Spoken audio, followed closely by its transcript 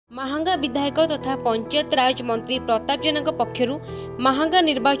महांगा विधायक तथा पंचायत राज मंत्री प्रताप जेना पक्षरु महांगा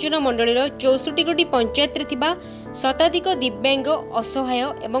निर्वाचन मंडल 64 गोटी पंचायत रे शताधिक दिव्यांग असहाय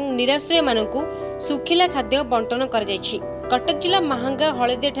एवं निराश्रय मानकु सुखिला खाद्य बंटन कर कटक जिला महांगा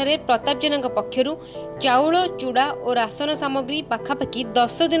हलदिया ठारे प्रताप जेना पक्षरु चाउल चूड़ा और राशन सामग्री पाखापाखि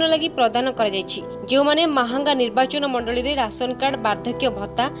 10 दिन लगी प्रदान कर जो माने महांगा निर्वाचन मंडल रे राशन कार्ड वार्धक्य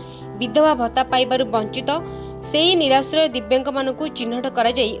भत्ता विधवा भत्ता पाइबारु वंचित से निराश्रय दिव्यांग मानकु चिन्हट करा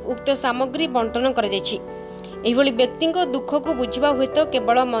जाई उक्त सामग्री बंटन करा जायछि। एहिभଳି व्यक्तिଙ୍କ दुख को बुझिबा हुए तो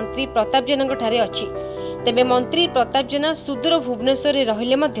केवल मंत्री प्रताप जेना ठारे अछि। तेबे मंत्री प्रताप जेना सुदूर भुवनेश्वर रे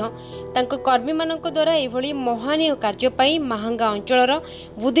रहिले मध्य तांको कर्मी मानक द्वारा एहिभଳି महानीय कार्य पई महांगा अंचलर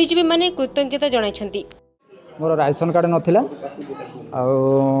बुद्धिजीवी माने कृतज्ञता जणाइछन्ति। मोर राशन कार्ड नथिला आ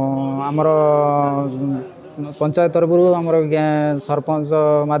हमर पंचायत तरफ आमर सरपंच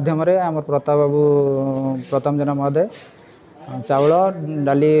माध्यम प्रताप जेना महोदय चाउल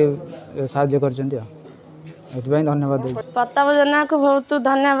डाली साहाय्य करछन्ति। धन्यवाद प्रताप जेना को बहुत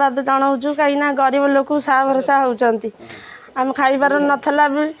धन्यवाद जनाऊँ कहीं गरीब लोक साहा भरसा होती आम खाइबार नाला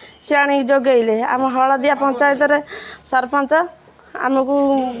भी सी आनी जोगेले आम हलदिया पंचायत रे सरपंच आमको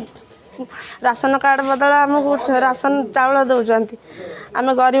राशन कार्ड बदल आमको राशन चाउल दौरान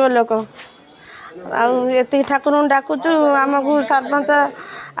आम गरीब लोक आती ठाकुर डाकुचु आमको सरपंच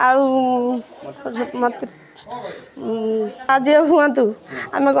मंत्री आज हूँ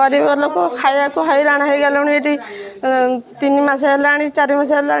आम गरीब लोक खाया को हैरान हो गलु ये 3 मास है 4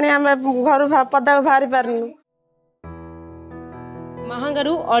 मास है आम घर पदा को बाहरी पारनु।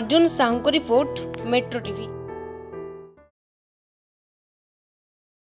 महांगारू Arjun Sahu report metro TV.